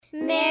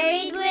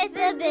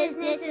with a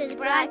Business is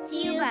brought to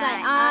you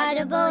by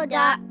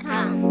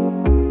Audible.com.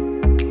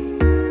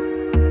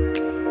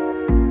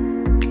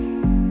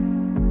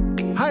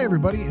 Hi,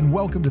 everybody, and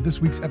welcome to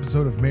this week's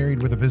episode of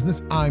Married with a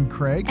Business. I'm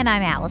Craig. And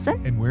I'm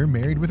Allison. And we're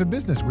Married with a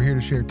Business. We're here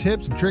to share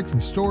tips and tricks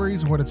and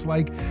stories of what it's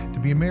like to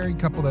be a married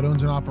couple that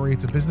owns and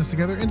operates a business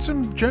together and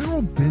some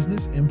general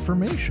business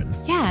information.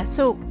 Yeah,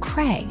 so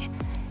Craig,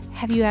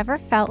 have you ever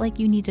felt like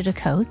you needed a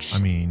coach? I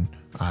mean,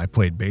 I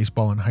played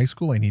baseball in high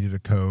school. I needed a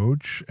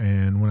coach.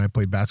 And when I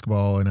played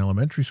basketball in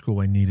elementary school,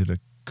 I needed a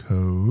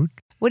coach.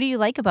 What did you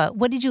like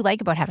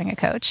about having a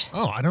coach?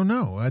 Oh, I don't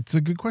know. That's a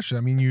good question.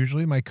 I mean,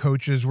 usually my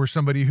coaches were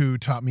somebody who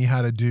taught me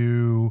how to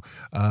do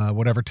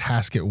whatever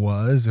task it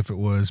was, if it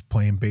was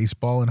playing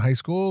baseball in high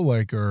school,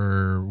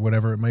 or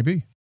whatever it might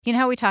be. You know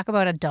how we talk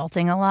about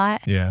adulting a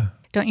lot? Yeah.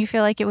 Don't you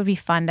feel like it would be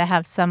fun to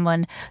have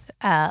someone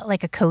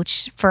like a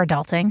coach for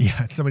adulting?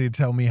 Yeah, somebody to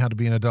tell me how to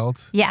be an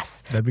adult?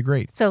 Yes. That'd be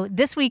great. So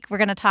this week we're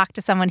going to talk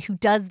to someone who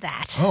does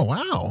that. Oh,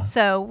 wow.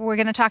 So we're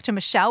going to talk to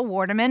Michelle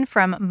Waterman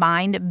from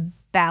Mind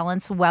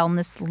Balance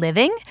Wellness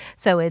Living.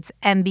 So it's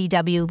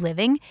MBW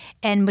Living.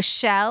 And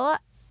Michelle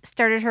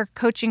started her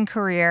coaching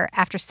career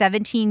after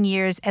 17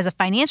 years as a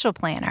financial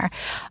planner.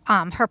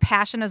 Her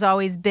passion has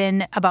always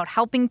been about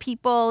helping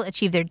people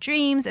achieve their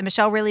dreams, and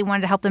Michelle really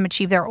wanted to help them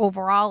achieve their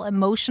overall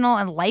emotional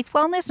and life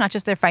wellness, not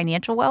just their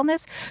financial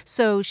wellness.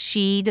 So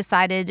she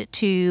decided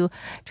to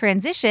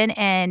transition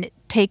and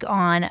take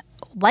on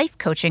life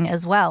coaching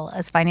as well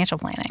as financial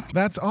planning.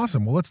 That's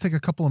awesome. Well, let's take a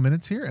couple of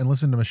minutes here and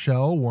listen to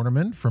Michelle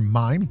Waterman from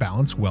Mind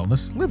Balance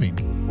Wellness Living.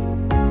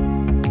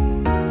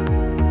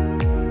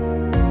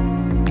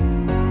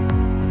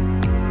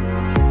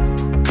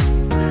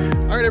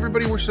 All right,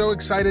 everybody, we're so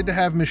excited to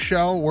have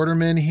Michelle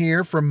Waterman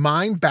here from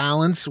Mind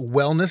Balance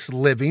Wellness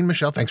Living.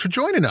 Michelle, thanks for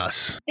joining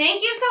us.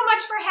 Thank you so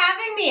much for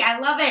having me. I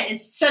love it.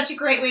 It's such a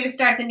great way to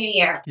start the new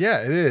year.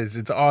 Yeah, it is.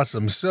 It's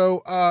awesome.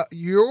 So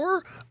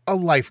you're a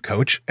life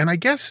coach, and I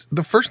guess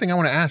the first thing I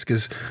want to ask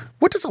is,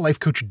 what does a life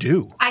coach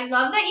do? I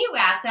love that you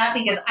asked that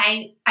because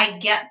I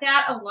get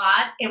that a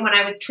lot. And when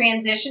I was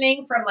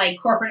transitioning from like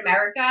corporate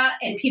America,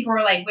 and people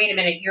were like, wait a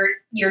minute,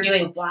 you're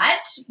doing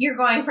what? You're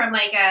going from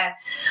like a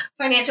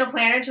financial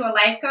planner to a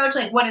life coach?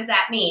 Like, what does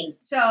that mean?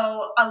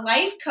 So a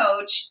life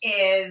coach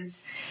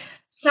is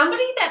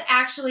somebody that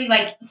actually,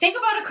 like, think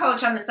about a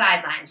coach on the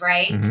sidelines,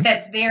 right? Mm-hmm.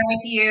 That's there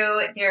with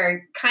you.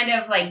 They're kind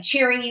of like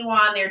cheering you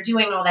on. They're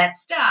doing all that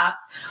stuff.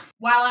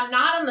 While I'm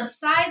not on the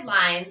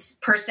sidelines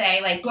per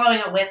se, like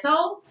blowing a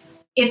whistle,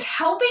 it's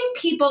helping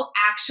people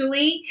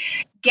actually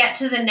get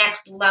to the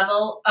next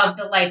level of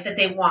the life that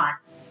they want.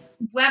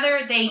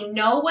 Whether they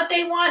know what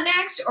they want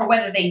next or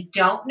whether they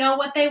don't know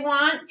what they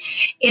want,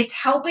 it's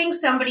helping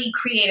somebody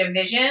create a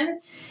vision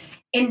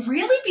and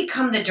really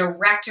become the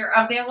director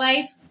of their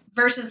life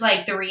versus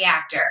like the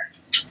reactor.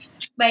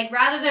 Like,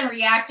 rather than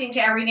reacting to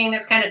everything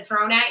that's kind of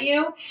thrown at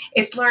you,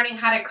 it's learning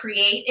how to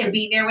create and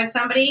be there with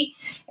somebody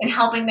and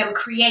helping them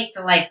create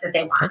the life that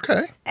they want.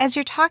 Okay. As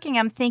you're talking,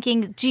 I'm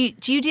thinking, do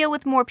you deal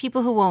with more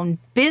people who own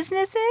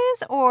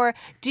businesses, or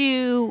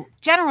do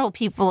general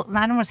people,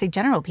 I don't want to say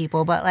general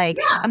people, but like,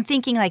 yeah. I'm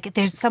thinking like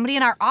there's somebody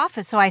in our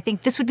office who I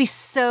think this would be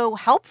so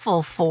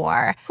helpful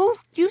for. Who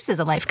uses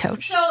a life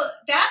coach? So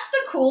that's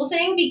the cool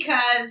thing,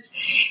 because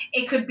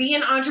it could be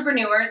an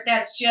entrepreneur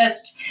that's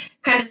just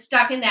kind of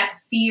stuck in that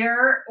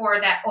fear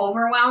or that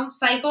overwhelm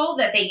cycle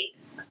that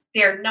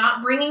they're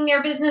not bringing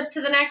their business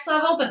to the next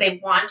level, but they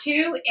want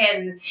to.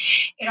 And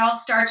it all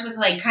starts with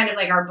like kind of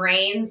like our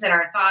brains and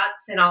our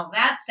thoughts and all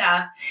that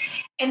stuff.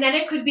 And then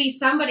it could be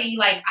somebody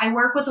like, I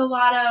work with a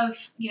lot of,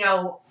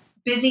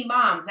 busy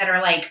moms that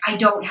are like, I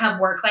don't have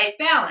work-life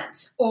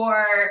balance,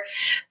 or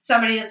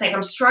somebody that's like,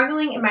 I'm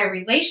struggling in my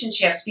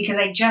relationships because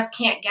I just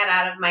can't get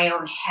out of my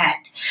own head.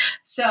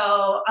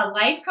 So a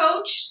life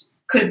coach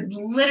could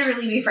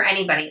literally be for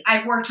anybody.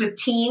 I've worked with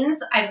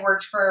teens. I've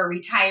worked for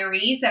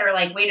retirees that are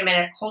like, wait a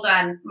minute, hold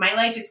on. My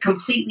life is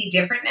completely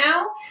different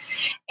now.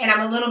 And I'm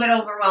a little bit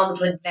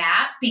overwhelmed with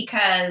that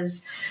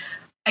because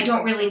I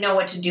don't really know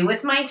what to do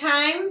with my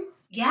time.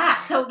 Yeah.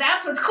 So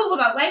that's what's cool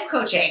about life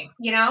coaching.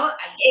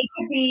 It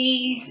could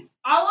be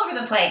all over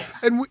the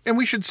place. And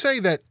we should say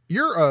that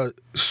you're a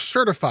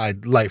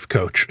certified life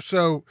coach.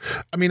 So,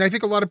 I mean, I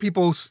think a lot of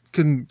people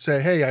can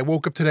say, hey, I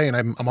woke up today and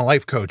I'm a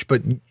life coach,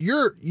 but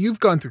you've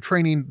gone through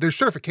training. There's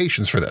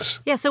certifications for this.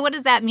 Yeah. So what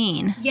does that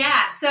mean?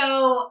 Yeah.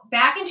 So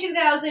back in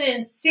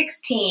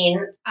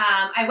 2016,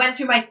 I went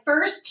through my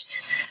first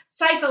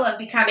cycle of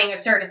becoming a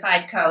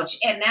certified coach.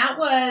 And that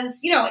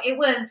was,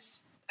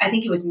 I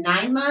think it was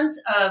 9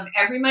 months of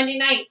every Monday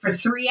night for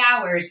 3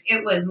 hours.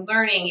 It was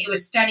learning, it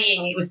was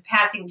studying, it was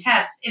passing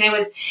tests, and it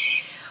was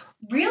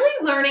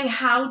really learning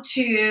how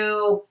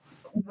to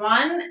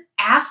one,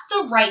 ask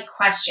the right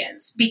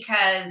questions,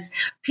 because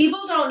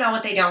people don't know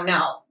what they don't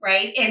know,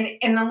 right?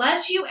 And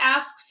unless you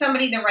ask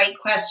somebody the right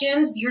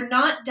questions, you're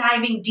not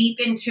diving deep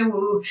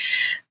into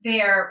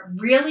their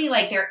really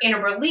like their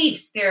inner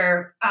beliefs,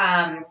 their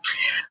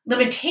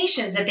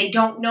limitations that they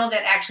don't know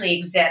that actually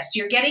exist.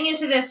 You're getting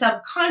into the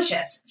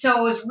subconscious. So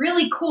it was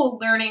really cool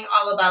learning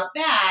all about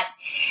that.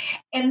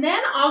 And then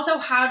also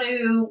how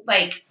to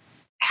like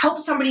help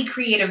somebody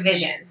create a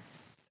vision.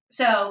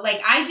 So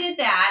like I did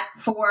that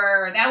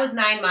that was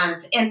 9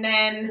 months. And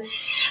then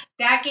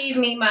that gave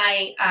me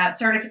my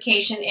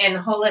certification in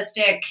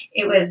holistic,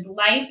 it was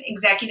life,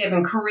 executive,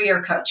 and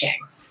career coaching.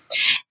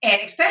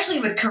 And especially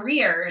with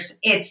careers,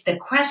 it's the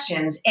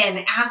questions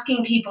and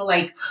asking people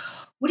like,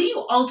 what do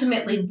you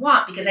ultimately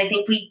want? Because I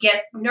think we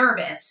get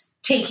nervous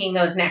taking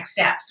those next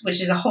steps,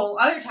 which is a whole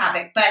other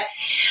topic. But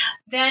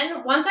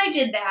then once I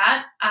did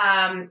that,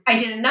 I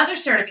did another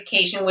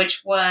certification,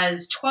 which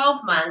was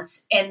 12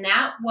 months, and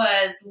that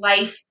was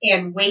life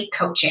and weight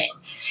coaching.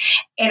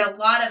 And a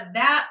lot of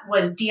that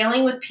was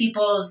dealing with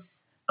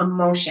people's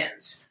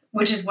emotions,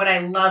 which is what I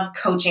love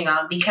coaching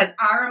on, because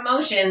our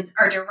emotions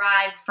are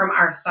derived from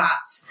our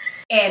thoughts,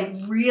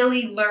 and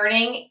really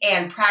learning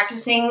and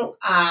practicing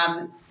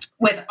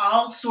with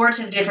all sorts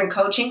of different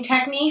coaching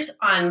techniques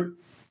on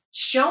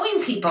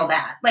showing people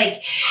that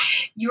like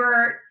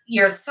your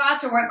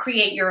thoughts are what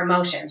create your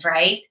emotions,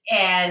 right?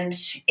 And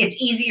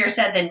it's easier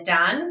said than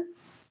done,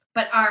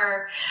 but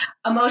our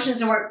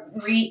emotions are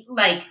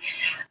what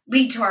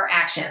lead to our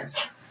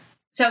actions.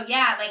 So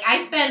yeah, like I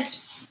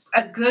spent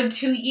a good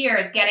 2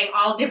 years getting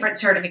all different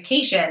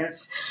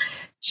certifications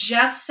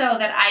just so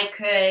that I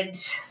could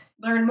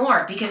learn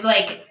more, because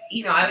like,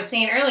 you know, I was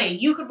saying earlier,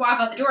 you could walk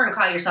out the door and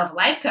call yourself a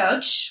life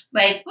coach,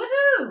 like,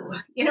 woohoo,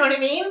 you know what I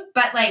mean?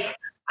 But like,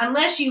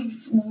 unless you've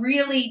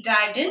really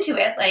dived into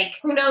it, like,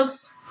 who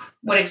knows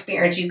what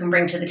experience you can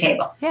bring to the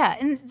table. Yeah.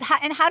 And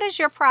how does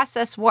your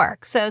process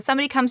work? So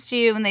somebody comes to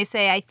you and they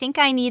say, I think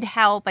I need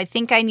help. I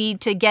think I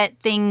need to get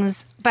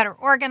things better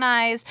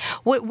organized.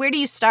 Where do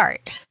you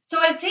start? So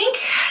I think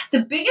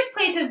the biggest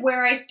place of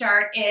where I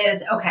start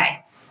is,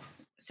 okay,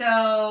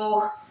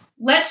 so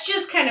let's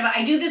just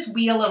I do this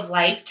wheel of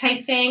life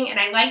type thing, and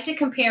I like to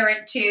compare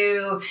it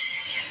to,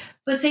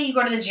 let's say you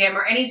go to the gym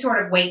or any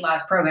sort of weight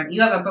loss program.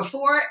 You have a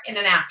before and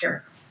an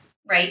after,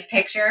 right?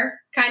 Picture,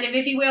 kind of,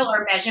 if you will,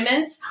 or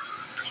measurements.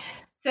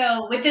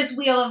 So with this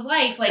wheel of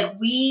life, like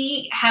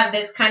we have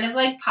this kind of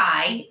like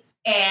pie,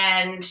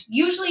 and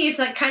usually it's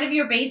like kind of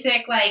your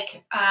basic,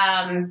 like,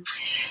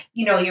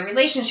 you know, your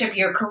relationship,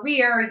 your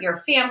career, your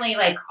family,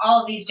 like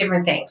all of these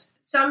different things.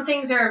 Some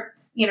things are,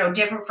 you know,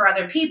 different for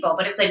other people,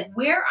 but it's like,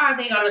 where are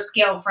they on a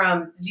scale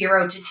from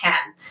 0 to 10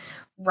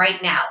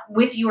 right now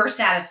with your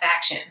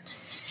satisfaction?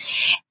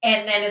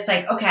 And then it's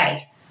like,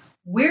 okay,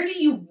 where do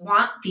you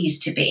want these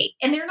to be?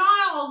 And they're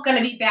not all going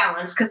to be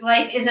balanced, because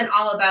life isn't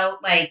all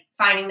about like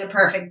finding the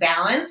perfect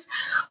balance,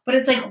 but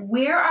it's like,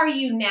 where are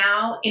you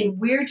now, and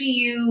where do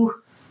you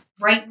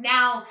right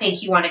now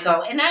think you want to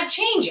go? And that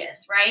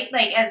changes, right?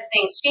 Like as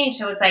things change.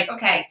 So it's like,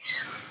 okay,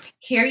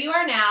 here you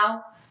are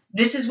now.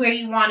 This is where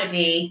you want to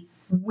be.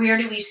 Where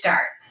do we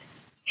start?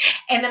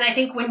 And then I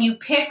think when you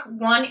pick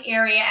one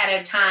area at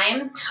a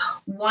time,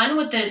 one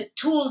with the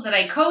tools that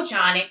I coach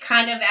on, it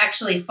kind of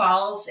actually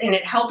falls and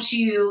it helps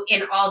you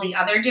in all the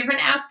other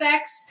different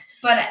aspects.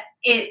 But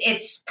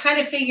it's kind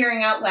of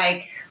figuring out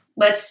like,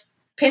 let's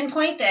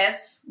pinpoint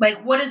this, like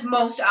what is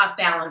most off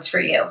balance for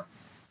you?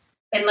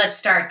 And let's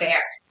start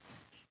there.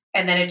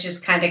 And then it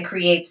just kind of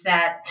creates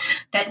that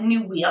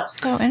new wheel.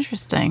 So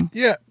interesting.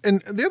 Yeah.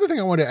 And the other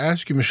thing I wanted to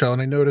ask you, Michelle,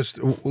 and I noticed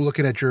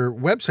looking at your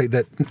website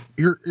that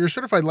you're a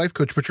certified life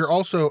coach, but you're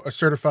also a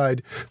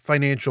certified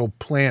financial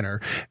planner.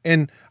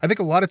 And I think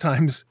a lot of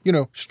times, you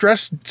know,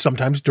 stress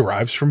sometimes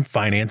derives from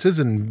finances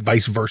and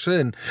vice versa.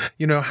 And,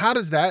 you know, how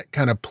does that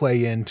kind of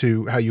play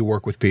into how you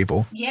work with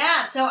people?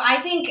 Yeah. So I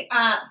think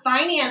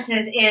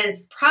finances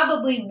is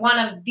probably one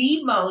of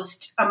the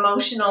most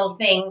emotional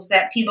things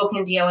that people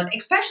can deal with,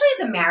 especially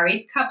as a married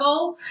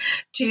couple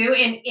too,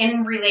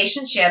 in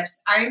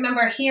relationships. I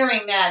remember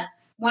hearing that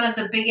one of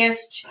the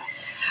biggest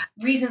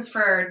reasons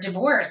for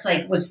divorce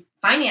like was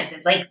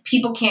finances. Like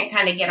people can't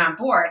kind of get on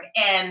board.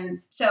 And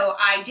so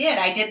I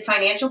did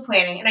financial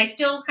planning, and I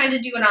still kind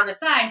of do it on the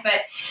side, but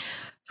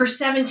for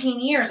 17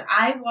 years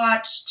I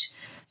watched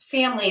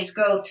families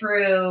go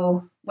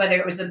through, whether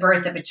it was the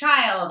birth of a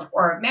child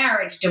or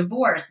marriage,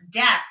 divorce,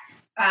 death,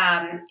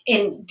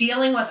 in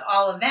dealing with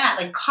all of that,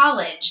 like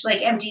college,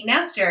 like empty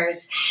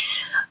nesters.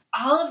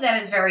 All of that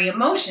is very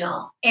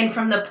emotional. And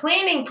from the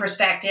planning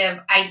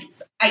perspective,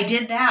 I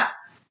did that.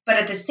 But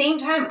at the same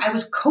time, I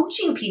was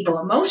coaching people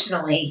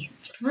emotionally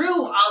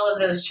through all of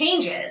those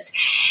changes.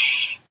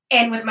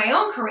 And with my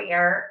own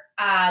career,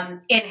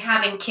 in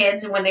having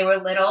kids when they were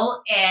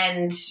little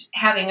and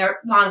having a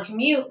long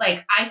commute,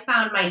 like I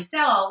found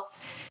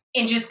myself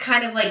in just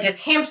kind of like this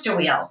hamster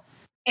wheel.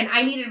 And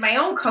I needed my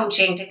own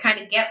coaching to kind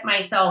of get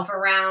myself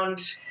around,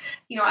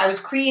 you know, I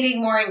was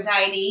creating more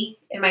anxiety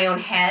in my own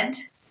head.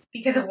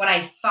 because of what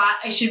I thought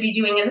I should be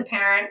doing as a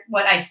parent,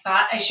 what I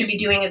thought I should be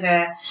doing as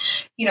a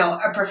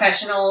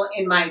professional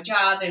in my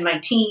job and my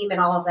team and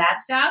all of that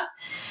stuff.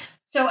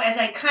 So as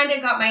I kind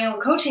of got my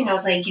own coaching, I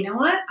was like, you know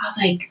what? I was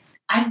like,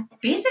 I've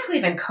basically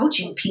been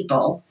coaching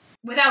people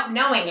without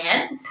knowing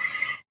it.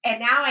 And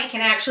now I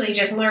can actually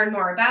just learn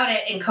more about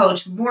it and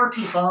coach more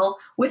people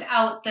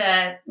without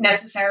the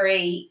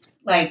necessary,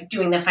 like,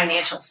 doing the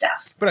financial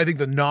stuff. But I think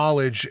the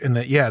knowledge and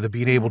the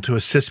being able to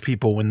assist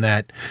people when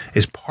that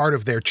is part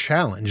of their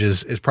challenge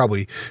is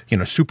probably,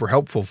 super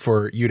helpful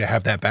for you to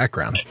have that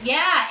background.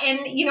 Yeah. And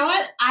you know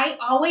what? I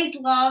always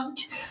loved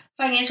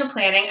financial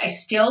planning. I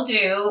still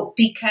do,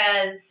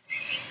 because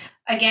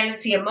again,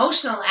 it's the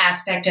emotional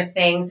aspect of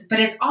things, but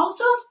it's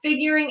also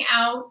figuring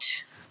out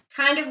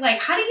kind of like,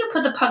 how do you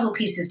put the puzzle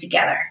pieces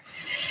together?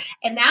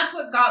 And that's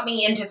what got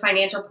me into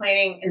financial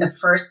planning in the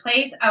first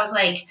place. I was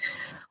like,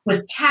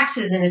 with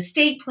taxes and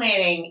estate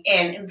planning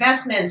and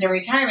investments and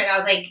retirement, I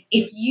was like,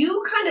 if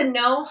you kind of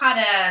know how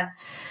to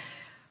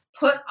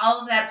put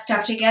all of that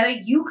stuff together,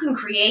 you can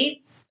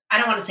create, I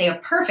don't want to say a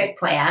perfect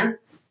plan,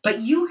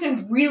 but you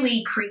can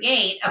really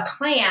create a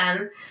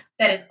plan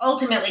that is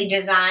ultimately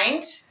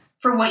designed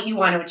for what you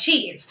want to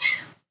achieve.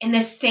 And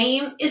the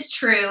same is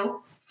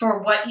true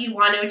for what you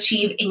want to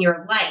achieve in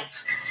your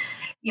life.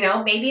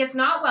 Maybe it's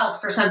not wealth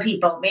for some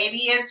people. Maybe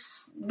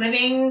it's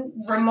living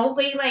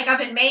remotely, like up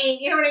in Maine,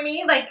 you know what I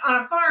mean? Like on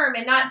a farm,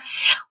 and not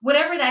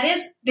whatever that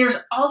is. There's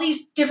all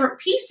these different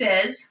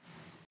pieces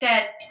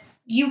that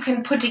you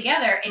can put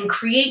together and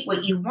create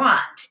what you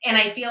want. And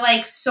I feel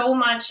like so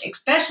much,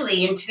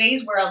 especially in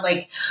today's world,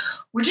 like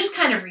we're just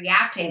kind of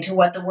reacting to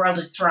what the world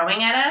is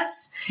throwing at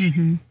us.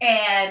 Mm-hmm.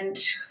 And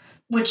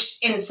which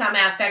in some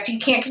aspect you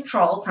can't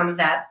control some of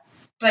that.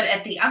 But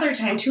at the other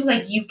time too,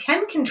 like you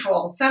can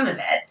control some of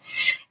it.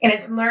 And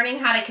it's learning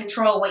how to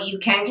control what you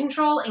can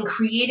control and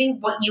creating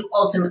what you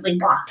ultimately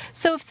want.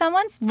 So if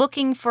someone's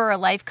looking for a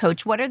life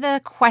coach, what are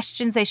the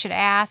questions they should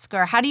ask,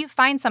 or how do you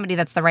find somebody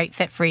that's the right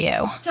fit for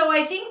you? So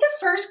I think the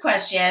first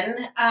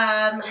question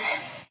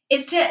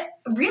is to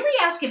really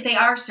ask if they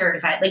are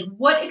certified. Like,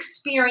 what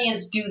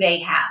experience do they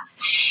have?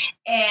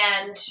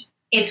 And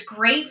it's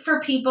great for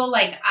people,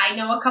 like I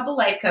know a couple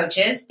life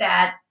coaches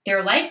that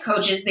they're life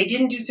coaches. They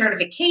didn't do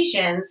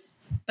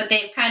certifications, but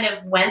they've kind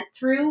of went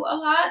through a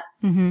lot.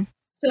 Mm-hmm.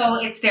 So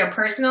it's their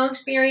personal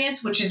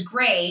experience, which is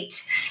great.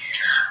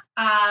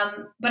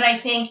 But I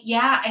think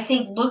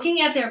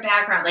looking at their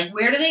background, like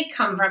where do they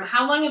come from?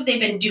 How long have they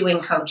been doing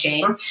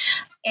coaching?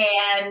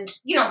 And,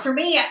 for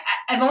me,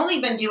 I've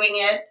only been doing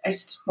it,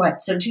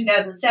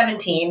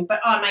 2017, but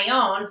on my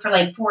own for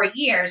like 4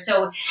 years.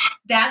 So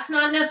that's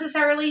not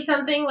necessarily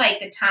something like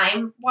the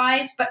time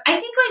wise, but I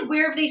think like,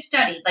 where have they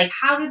studied? Like,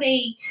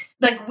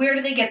 where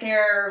do they get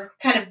their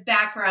kind of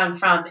background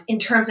from in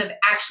terms of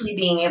actually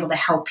being able to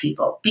help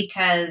people?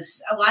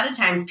 Because a lot of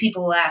times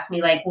people will ask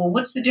me like, well,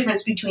 what's the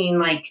difference between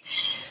like,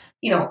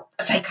 a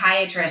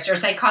psychiatrist or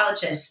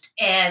psychologist?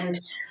 And,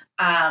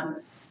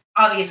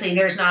 obviously,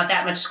 there's not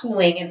that much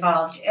schooling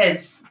involved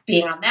as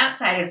being on that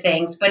side of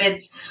things, but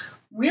it's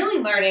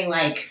really learning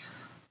like,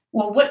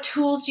 well, what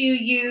tools do you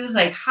use?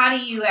 Like, how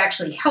do you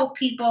actually help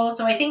people?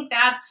 So I think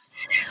that's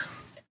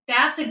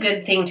a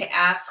good thing to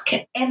ask.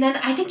 And then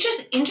I think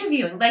just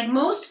interviewing, like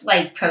most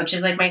life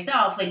coaches like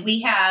myself, like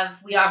we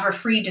offer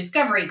free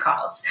discovery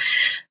calls.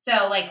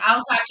 So like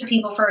I'll talk to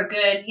people for a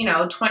good,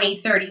 20,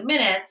 30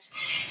 minutes.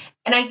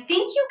 And I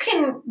think you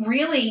can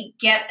really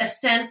get a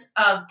sense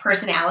of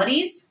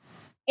personalities.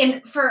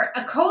 And for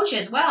a coach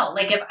as well,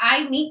 like if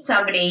I meet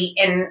somebody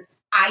and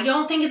I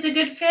don't think it's a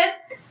good fit,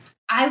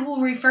 I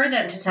will refer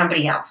them to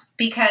somebody else,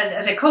 because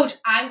as a coach,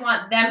 I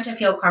want them to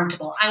feel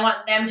comfortable. I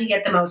want them to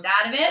get the most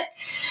out of it.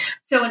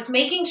 So it's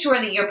making sure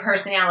that your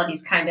personality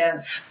is kind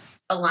of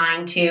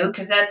aligned too,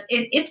 because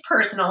it's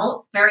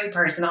personal, very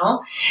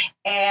personal.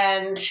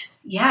 And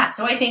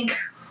so I think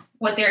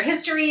what their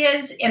history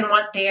is and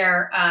what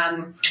their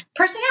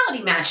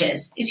personality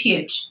matches is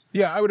huge.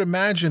 Yeah, I would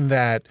imagine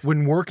that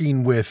when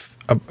working with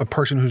a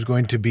person who's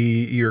going to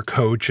be your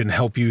coach and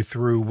help you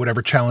through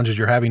whatever challenges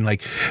you're having,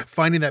 like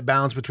finding that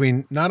balance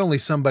between not only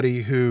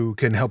somebody who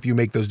can help you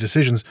make those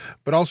decisions,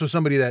 but also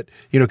somebody that,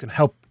 can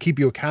help keep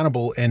you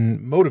accountable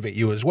and motivate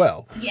you as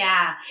well.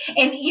 Yeah.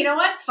 And you know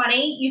what's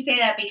funny? You say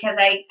that because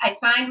I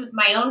find with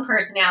my own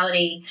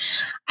personality,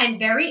 I'm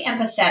very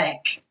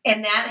empathetic.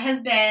 And that has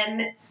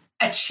been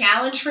a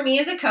challenge for me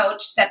as a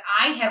coach that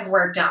I have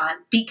worked on,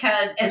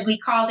 because as we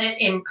called it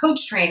in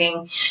coach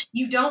training,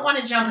 you don't want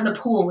to jump in the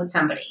pool with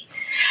somebody.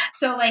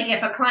 So like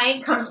if a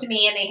client comes to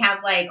me and they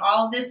have like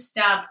all this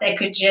stuff that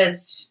could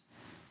just,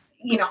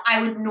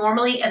 I would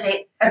normally as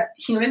a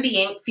human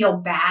being feel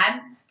bad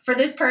for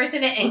this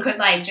person and could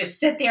like just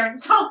sit there and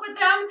sulk with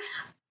them.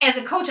 As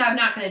a coach, I'm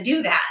not going to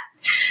do that.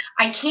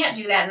 I can't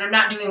do that. And I'm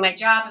not doing my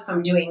job if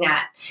I'm doing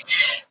that.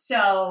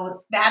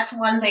 So that's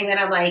one thing that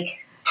I'm like,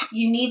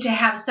 you need to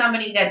have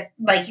somebody that,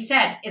 like you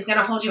said, is going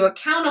to hold you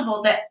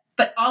accountable,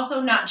 but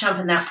also not jump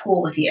in that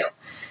pool with you.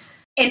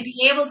 And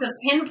be able to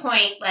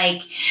pinpoint,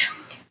 like,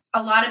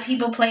 a lot of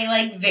people play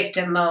like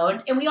victim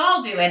mode, and we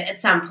all do it at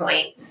some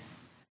point.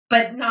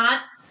 but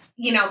not,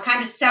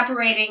 kind of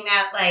separating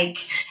that like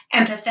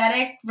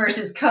empathetic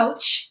versus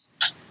coach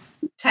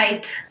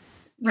type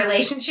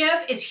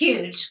relationship is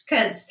huge,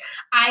 because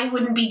I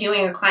wouldn't be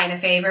doing a client a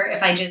favor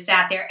if I just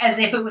sat there as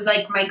if it was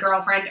like my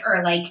girlfriend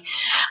or like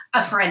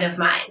a friend of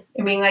mine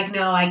and being like,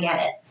 no, I get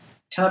it.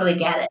 Totally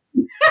get it.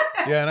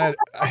 Yeah,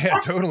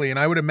 and totally. And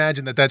I would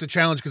imagine that that's a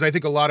challenge, because I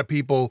think a lot of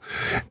people,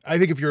 I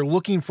think if you're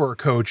looking for a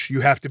coach,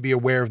 you have to be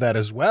aware of that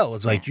as well.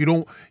 It's like you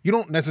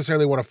don't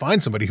necessarily want to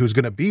find somebody who's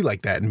going to be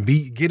like that and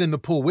get in the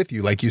pool with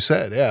you, like you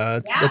said. Yeah,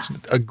 that's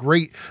a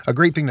great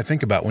thing to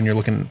think about when you're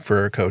looking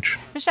for a coach.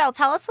 Michelle,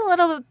 tell us a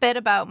little bit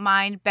about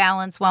Mind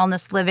Balance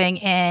Wellness Living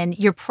and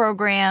your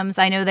programs.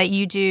 I know that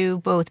you do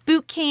both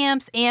boot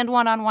camps and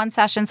one-on-one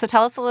sessions. So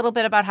tell us a little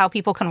bit about how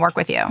people can work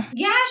with you.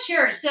 Yeah,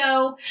 sure.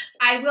 So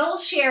I will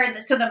share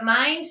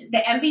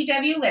the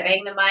MBW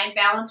Living, the Mind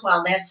Balance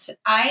Wellness.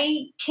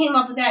 I came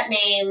up with that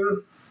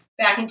name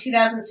back in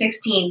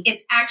 2016.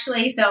 It's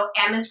actually, so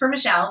M is for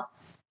Michelle.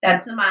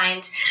 That's the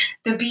mind.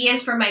 The B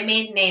is for my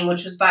maiden name,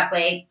 which was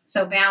Buckley.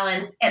 So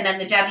balance. And then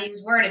the W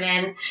is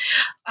Werdeman.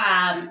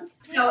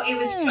 So it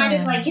was kind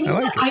of like,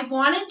 I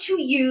wanted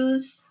to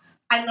use,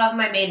 I love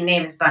my maiden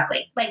name is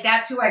Buckley. Like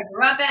that's who I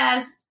grew up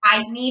as.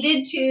 I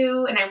needed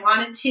to, and I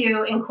wanted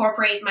to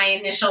incorporate my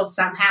initials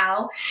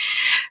somehow.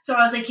 So I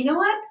was like, you know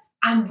what?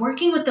 I'm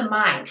working with the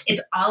mind.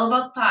 It's all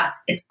about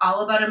thoughts. It's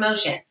all about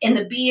emotion. And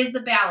the B is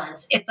the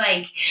balance. It's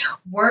like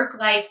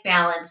work-life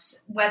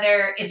balance,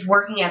 whether it's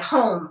working at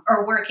home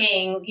or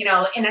working,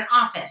 in an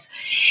office.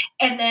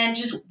 And then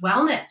just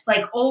wellness,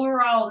 like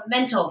overall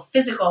mental,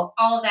 physical,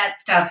 all of that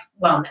stuff,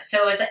 wellness.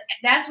 So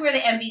that's where the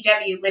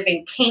MBW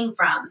Living came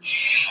from.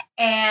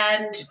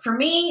 And for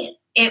me,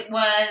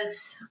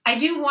 I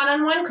do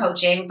one-on-one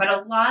coaching, but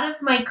a lot of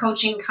my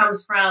coaching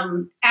comes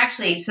from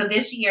so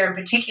this year in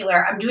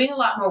particular, I'm doing a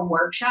lot more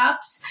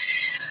workshops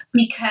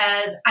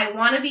because I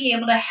want to be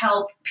able to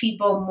help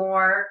people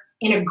more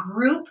in a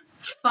group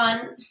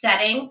fun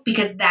setting,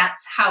 because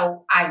that's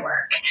how I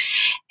work.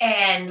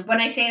 And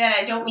when I say that,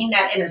 I don't mean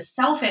that in a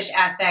selfish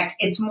aspect.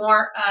 It's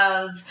more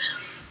of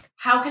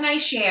how can I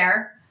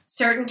share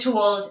certain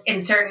tools in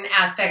certain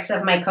aspects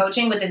of my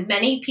coaching with as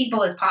many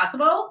people as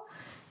possible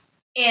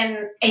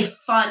in a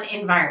fun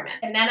environment.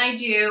 And then I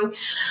do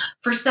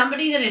for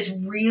somebody that is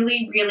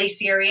really, really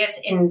serious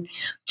in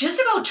just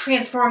about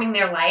transforming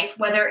their life,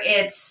 whether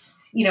it's,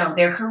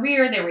 their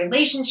career, their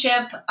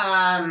relationship,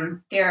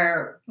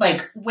 their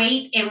like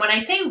weight. And when I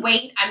say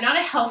weight, I'm not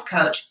a health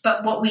coach,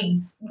 but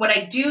what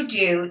I do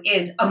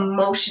is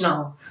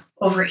emotional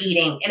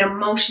overeating and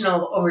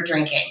emotional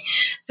overdrinking.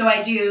 So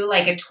I do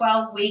like a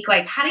 12-week,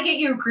 like how to get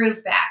your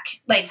groove back,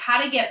 like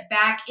how to get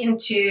back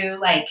into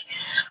like,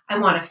 I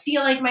want to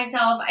feel like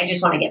myself. I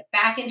just want to get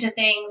back into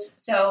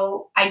things.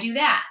 So I do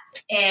that.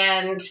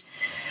 And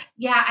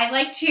I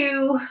like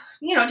to,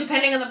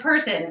 depending on the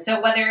person.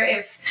 So whether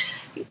if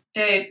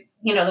the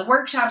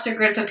workshops are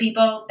good for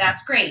people,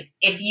 that's great.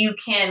 If you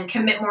can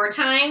commit more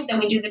time, then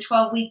we do the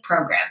 12-week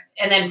program.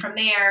 And then from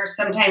there,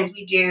 sometimes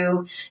we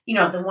do,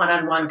 the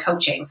one-on-one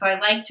coaching. So I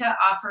like to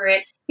offer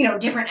it,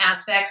 different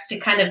aspects to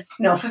kind of,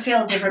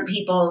 fulfill different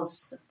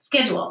people's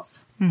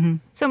schedules. Mm-hmm.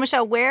 So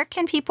Michelle, where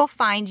can people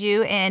find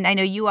you? And I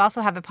know you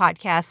also have a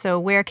podcast. So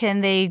where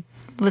can they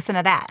listen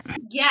to that?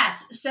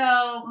 Yes.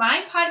 So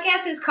my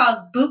podcast is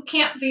called Boot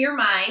Camp for Your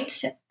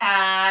Mind.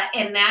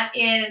 And that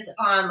is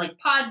on like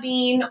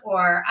Podbean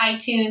or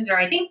iTunes, or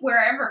I think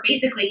wherever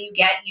basically you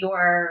get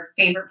your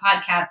favorite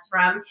podcasts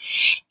from.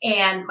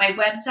 And my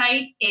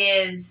website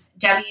is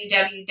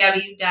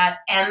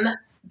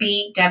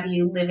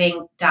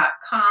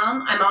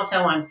www.mbwliving.com. I'm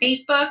also on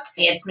Facebook.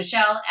 It's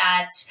Michelle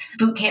at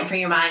Boot Camp for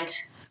Your Mind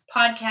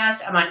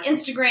podcast. I'm on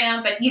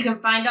Instagram, but you can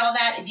find all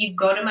that if you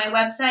go to my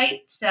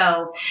website.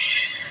 So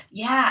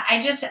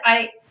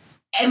I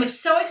am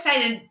so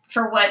excited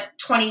for what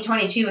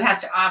 2022 has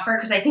to offer,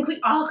 because I think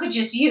we all could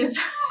just use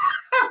a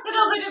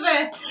little bit of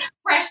a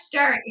fresh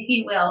start, if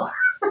you will.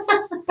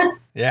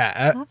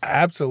 Yeah,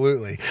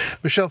 absolutely.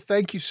 Michelle,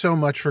 thank you so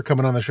much for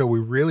coming on the show. We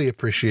really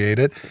appreciate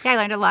it. Yeah, I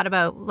learned a lot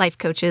about life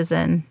coaches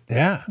and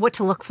what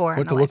to look for.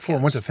 What to look for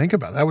and what to think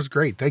about. That was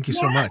great. Thank you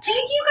so much.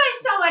 Thank you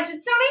guys so much.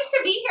 It's so nice to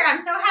be here. I'm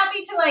so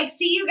happy to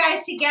see you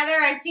guys together.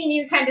 I've seen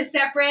you kind of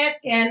separate,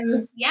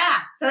 and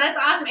so that's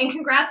awesome. And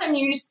congrats on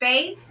your new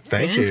space.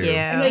 Thank you.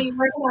 I know you're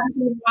working on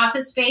some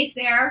office space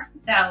there,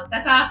 so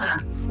that's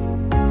awesome.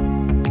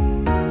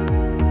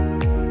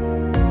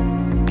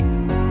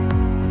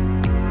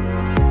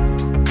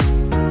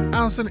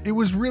 Allison, it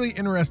was really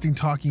interesting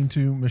talking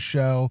to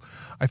Michelle.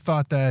 I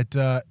thought that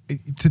to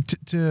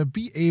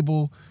be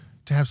able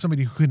to have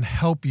somebody who can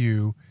help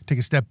you take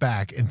a step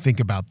back and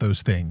think about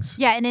those things.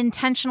 Yeah, and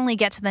intentionally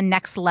get to the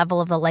next level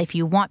of the life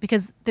you want,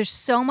 because there's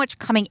so much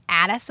coming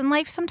at us in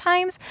life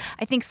sometimes.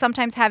 I think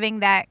sometimes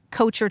having that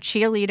coach or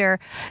cheerleader,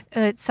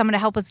 someone to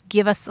help us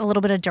give us a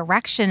little bit of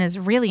direction is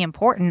really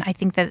important. I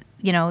think that,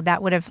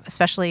 that would have,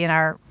 especially in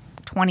our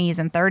 20s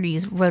and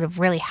 30s would have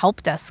really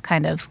helped us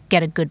kind of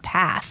get a good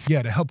path.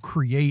 Yeah, to help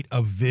create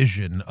a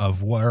vision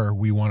of where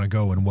we want to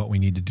go and what we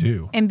need to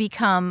do. And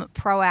become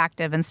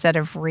proactive instead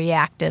of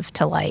reactive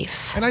to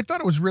life. And I thought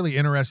it was really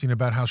interesting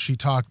about how she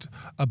talked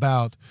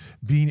about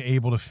being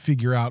able to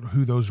figure out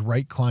who those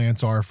right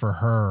clients are for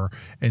her,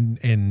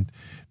 and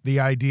the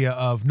idea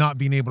of not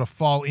being able to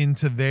fall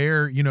into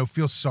their,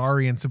 feel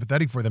sorry and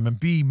sympathetic for them and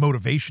be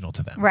motivational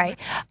to them. Right.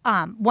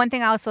 One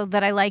thing also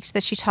that I liked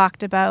that she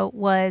talked about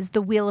was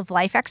the Wheel of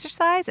Life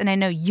exercise. And I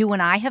know you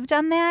and I have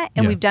done that,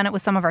 and we've done it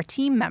with some of our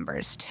team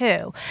members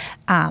too.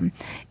 And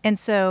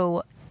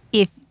so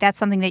if that's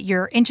something that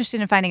you're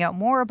interested in finding out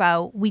more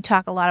about, we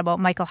talk a lot about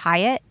Michael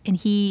Hyatt, and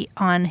he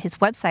on his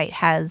website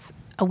has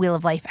a Wheel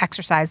of Life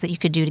exercise that you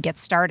could do to get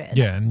started.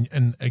 Yeah.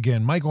 And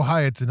again, Michael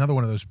Hyatt's another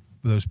one of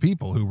those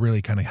people who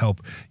really kind of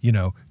help,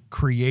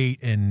 create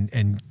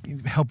and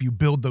help you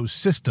build those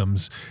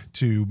systems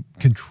to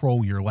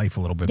control your life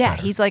a little bit better.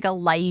 Yeah, he's like a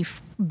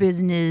life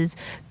business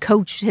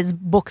coach. His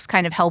books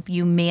kind of help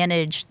you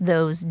manage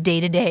those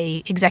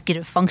day-to-day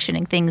executive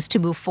functioning things to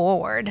move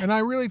forward. And I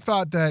really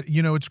thought that,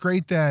 it's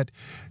great that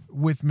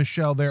with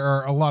Michelle, there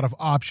are a lot of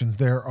options.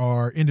 There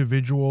are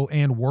individual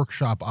and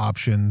workshop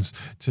options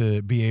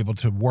to be able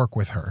to work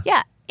with her.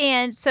 Yeah,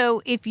 and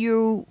so if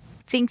you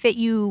think that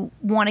you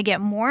want to get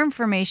more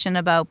information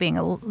about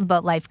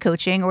about life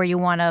coaching, or you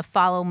want to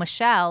follow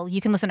Michelle,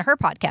 you can listen to her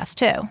podcast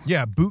too.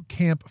 Yeah, Boot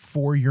Camp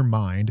for Your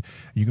Mind.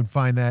 You can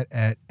find that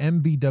at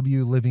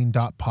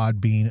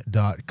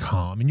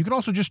mbwliving.podbean.com. And you can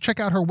also just check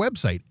out her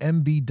website,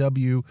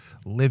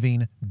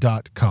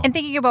 mbwliving.com. And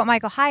thinking about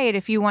Michael Hyatt,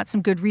 if you want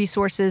some good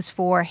resources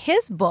for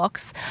his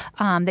books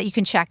that you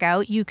can check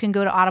out, you can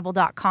go to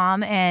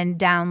audible.com and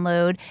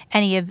download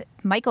any of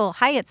Michael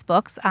Hyatt's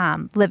books,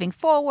 Living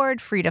Forward,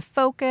 Free to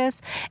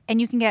Focus,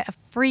 and you can get a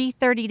free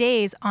 30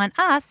 days on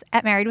us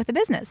at Married with a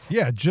Business.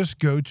 Yeah, just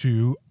go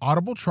to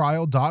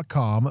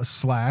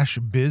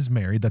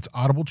audibletrial.com/bizmarried. That's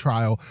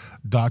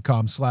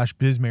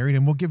audibletrial.com/bizmarried,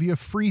 and we'll give you a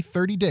free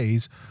 30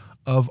 days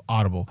of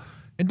Audible.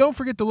 And don't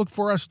forget to look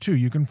for us, too.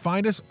 You can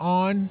find us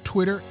on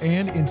Twitter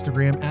and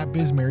Instagram at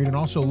BizMarried, and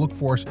also look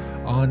for us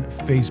on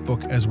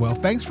Facebook as well.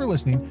 Thanks for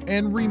listening.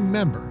 And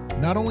remember,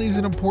 not only is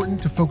it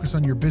important to focus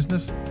on your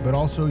business, but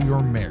also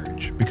your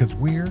marriage, because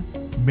we're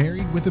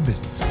married with a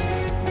business.